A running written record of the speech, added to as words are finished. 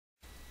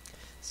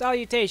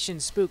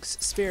Salutations, spooks,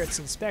 spirits,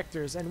 and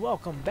specters, and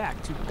welcome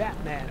back to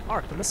Batman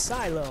Arkham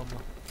Asylum,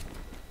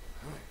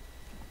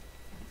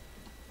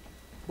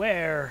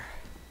 where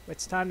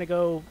it's time to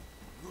go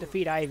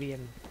defeat Ivy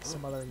and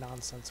some other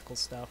nonsensical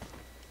stuff.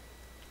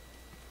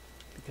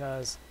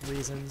 Because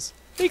reasons.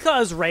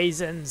 Because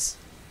raisins!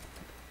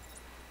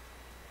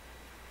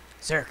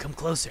 Sir, come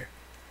closer.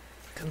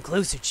 Come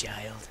closer,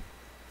 child.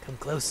 Come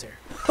closer.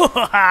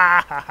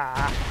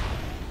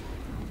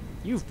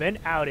 You've been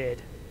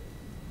outed.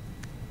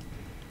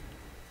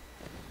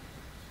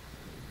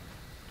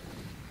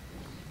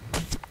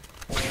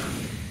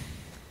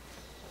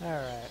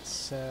 Alright,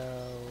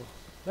 so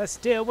let's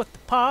deal with the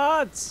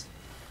pods.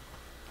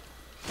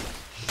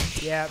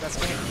 Yeah, that's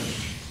me.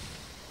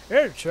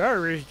 It's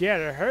always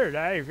gotta hurt,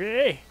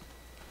 Ivy.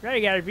 I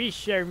gotta be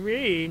so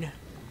mean.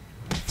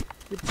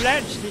 The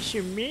plants are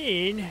so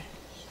mean.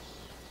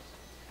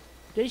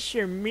 They're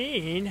so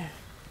mean. And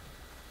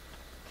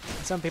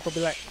some people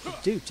be like,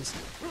 dude, just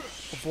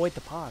avoid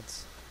the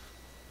pods.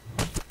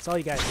 That's all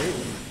you gotta do.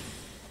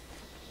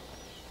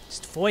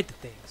 Just avoid the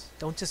things.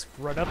 Don't just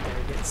run up there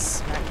and get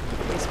smacked in the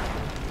face.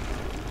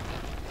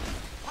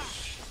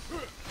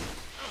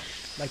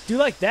 Like, do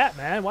like that,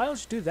 man. Why don't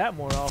you do that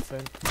more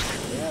often?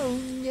 Oh,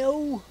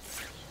 no.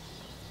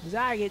 Because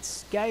I get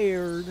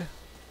scared.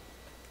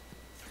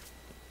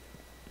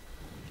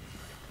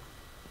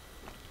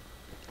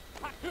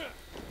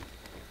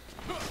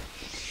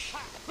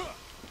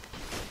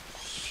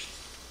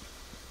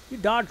 You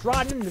dodged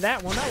right into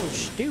that one. That was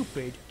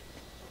stupid.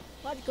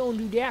 Why'd you go and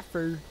do that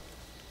for?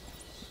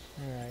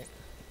 Alright.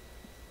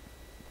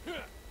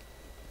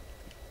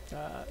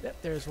 Yep,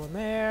 there's one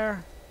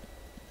there.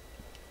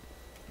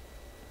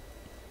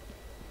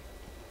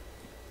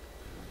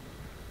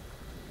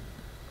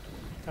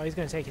 Oh, he's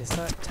gonna take his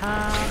time.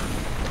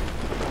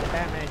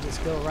 Batman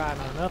just go right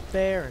on up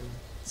there and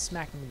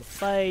smack him in the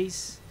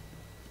face.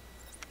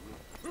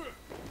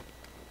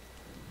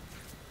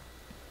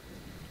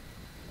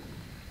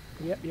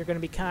 Yep, you're gonna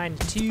be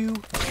kind too.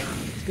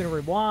 He's gonna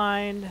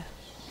rewind. How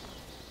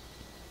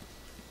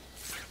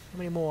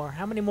many more?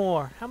 How many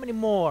more? How many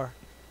more?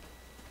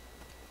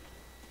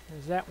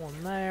 There's that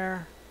one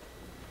there.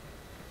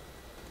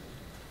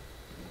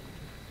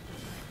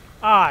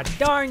 Ah,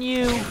 darn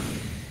you!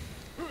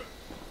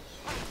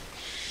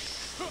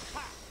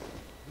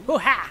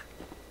 Hoo-ha!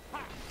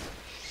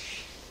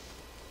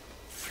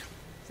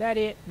 Is that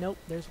it? Nope,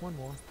 there's one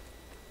more.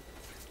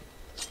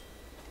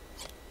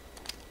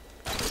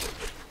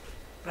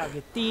 But I'll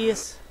get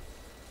this.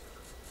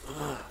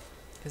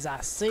 Because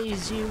I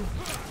sees you.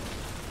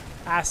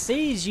 I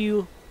sees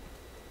you.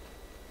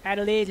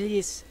 Adelaide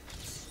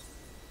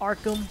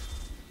Arkham.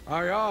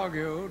 I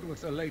argued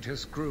with the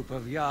latest group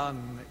of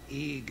young,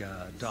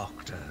 eager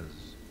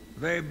doctors.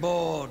 They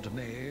bored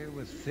me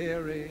with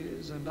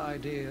theories and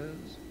ideas,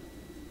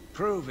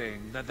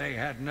 proving that they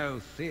had no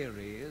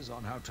theories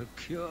on how to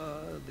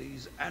cure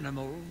these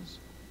animals.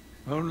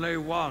 Only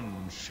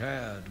one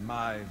shared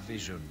my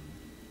vision.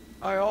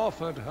 I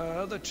offered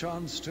her the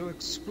chance to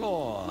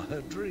explore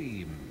her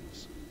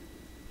dreams.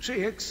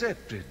 She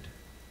accepted.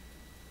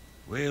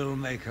 We'll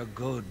make a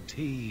good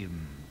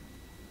team.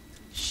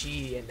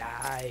 She and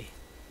I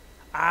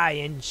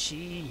and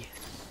she,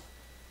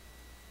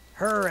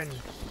 her and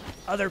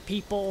other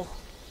people.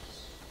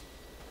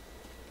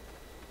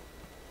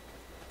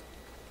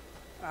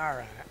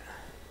 Alright,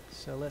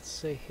 so let's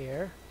see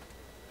here.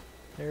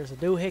 There's a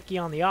doohickey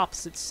on the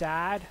opposite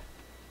side.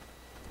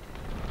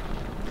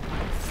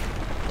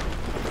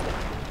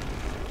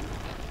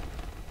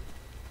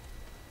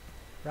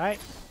 Right?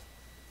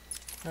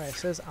 Alright, it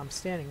says I'm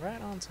standing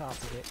right on top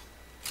of it.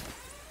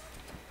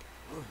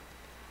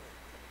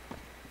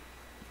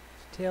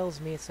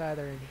 Tells me it's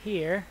either in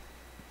here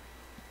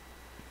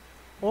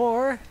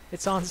or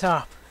it's on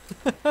top.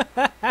 It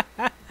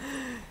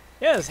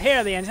was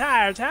here the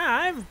entire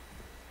time.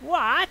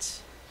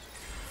 What?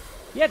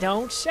 You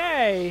don't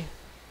say.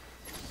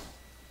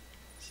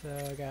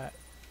 So I got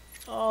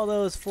all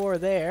those four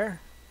there,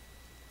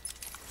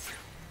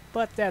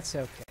 but that's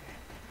okay.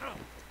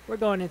 We're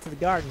going into the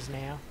gardens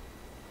now.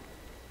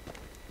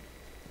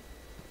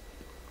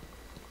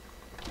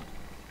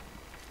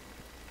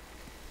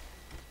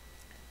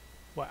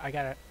 What, I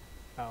gotta...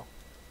 Oh.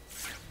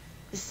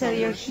 So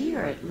you're here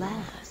at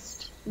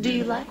last. Do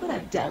you like what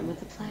I've done with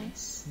the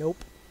place? Nope.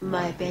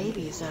 My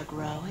babies are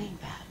growing,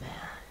 Batman.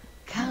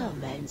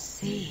 Come and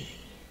see.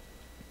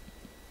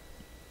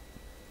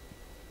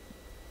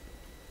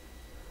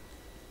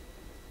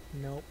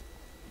 Nope.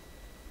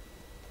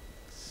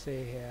 Let's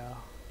see here.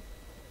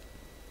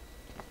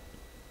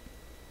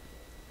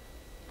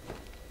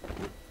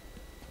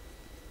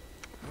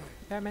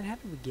 Batman, how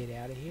did we get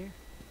out of here?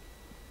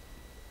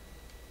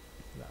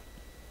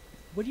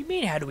 What do you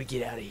mean, how do we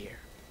get out of here?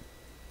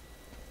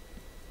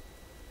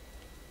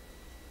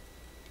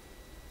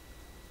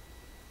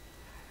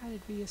 How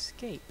did we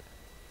escape?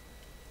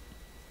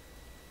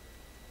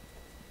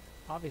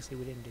 Obviously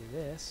we didn't do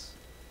this.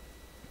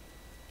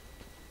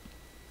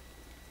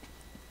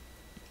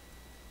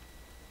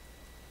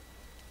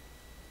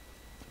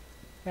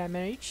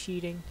 Batman, are you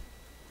cheating?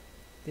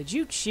 Did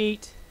you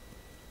cheat?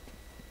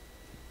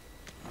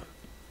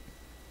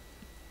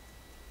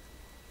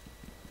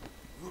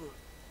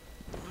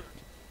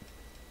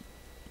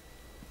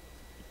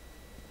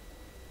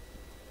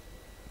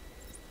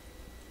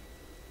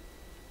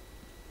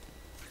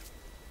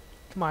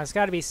 Come on, it's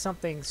got to be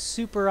something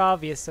super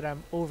obvious that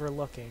I'm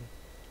overlooking.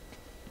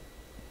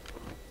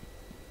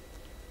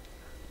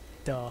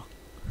 Duh.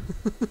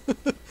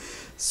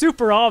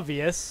 Super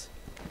obvious.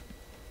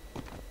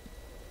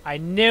 I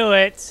knew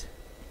it.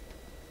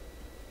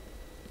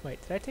 Wait,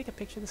 did I take a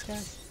picture of this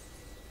guy?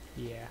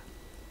 Yeah.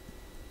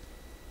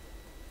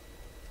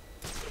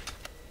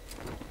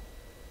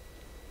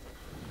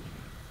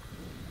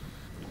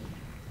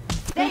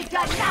 They've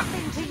done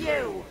nothing to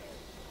you!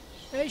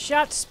 They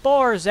shot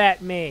spores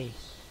at me.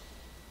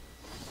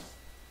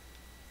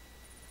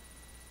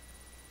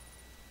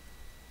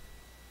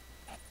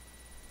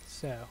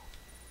 So,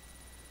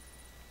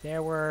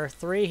 there were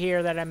 3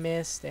 here that I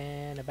missed,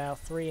 and about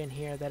 3 in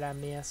here that I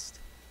missed.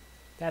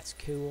 That's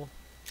cool.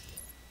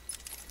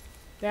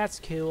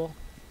 That's cool.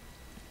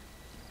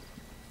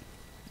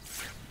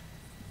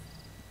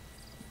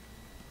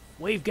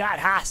 We've got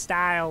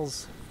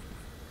hostiles.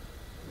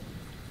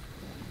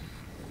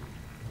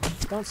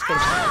 Don't spit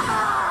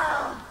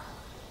it.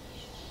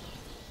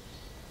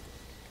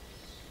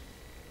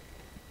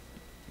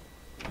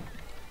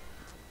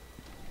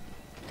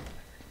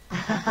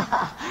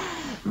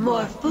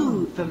 More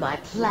food for my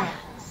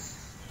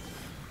plants.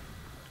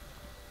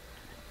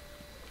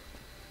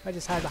 I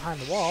just hide behind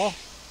the wall.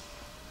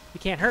 You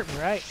can't hurt me,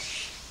 right?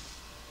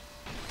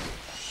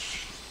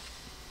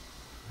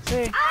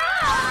 See?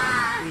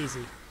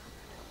 Easy.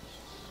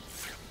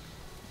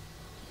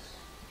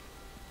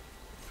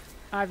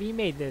 Ivy, you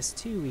made this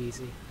too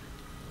easy.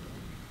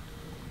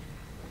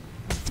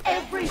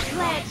 Every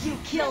plant you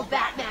kill,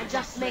 Batman,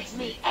 just makes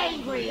me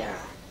angrier.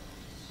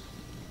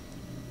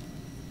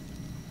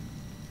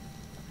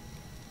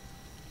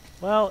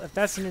 Well, if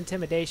that's an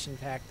intimidation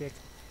tactic,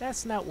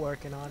 that's not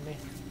working on me.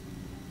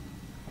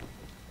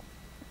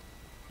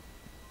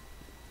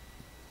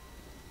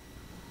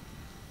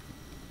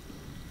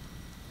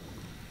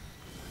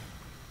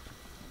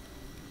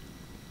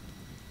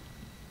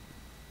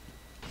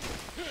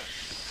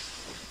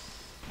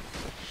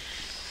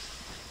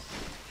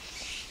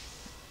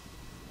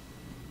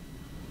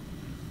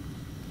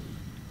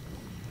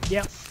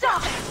 Yep.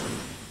 Stop it!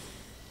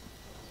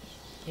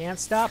 Can't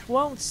stop,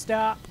 won't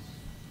stop.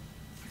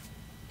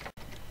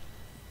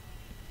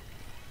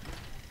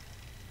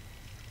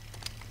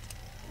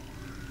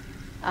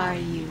 Are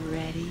you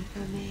ready for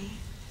me?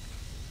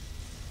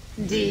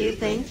 Do you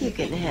think you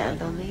can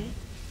handle me?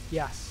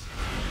 Yes.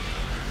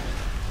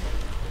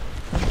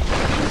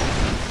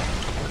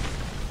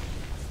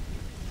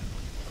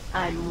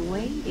 I'm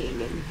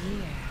waiting in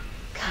here.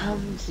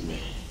 Come to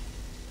me.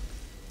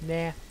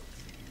 Nah.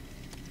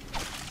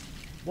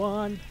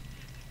 1,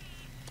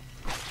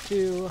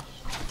 2,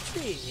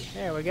 3.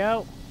 There we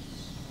go.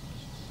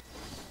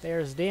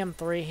 There's them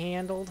 3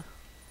 handled.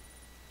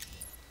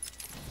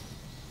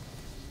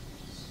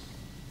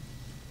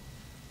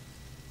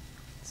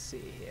 Let's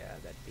see here.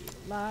 That'd be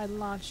the line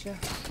launcher.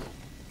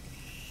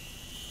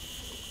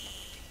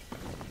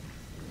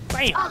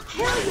 Bam! I'll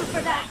kill you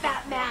for that,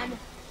 Batman!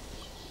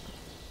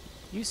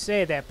 You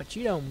say that, but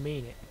you don't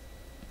mean it.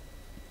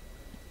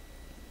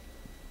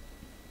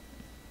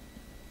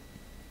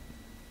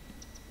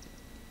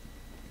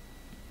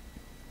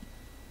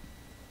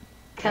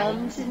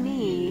 Come to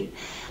me.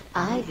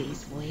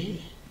 Ivy's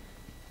waiting.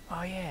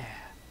 Oh, yeah.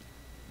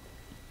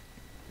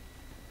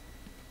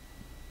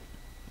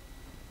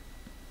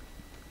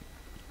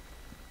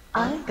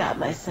 I've got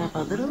myself a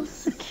little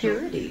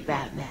security,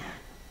 Batman.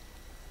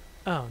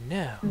 Oh,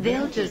 no.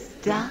 They'll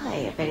just die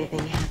if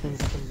anything happens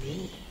to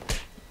me.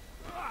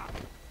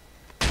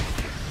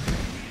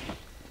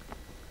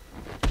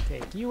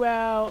 Take you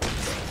out.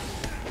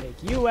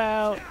 Take you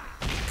out.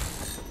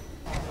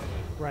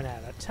 Run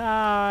out of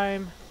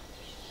time.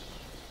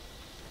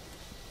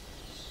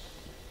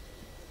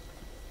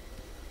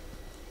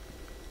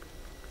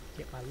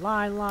 Get my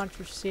line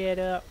launcher set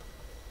up.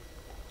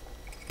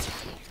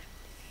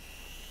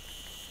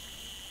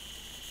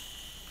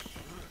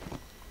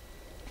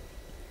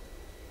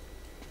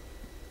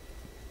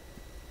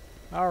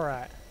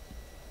 Alright.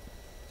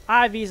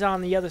 Ivy's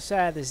on the other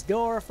side of this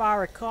door, if I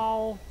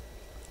recall.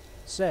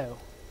 So,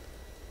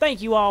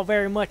 thank you all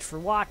very much for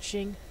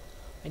watching.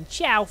 And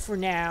ciao for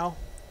now.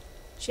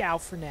 Ciao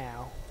for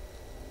now.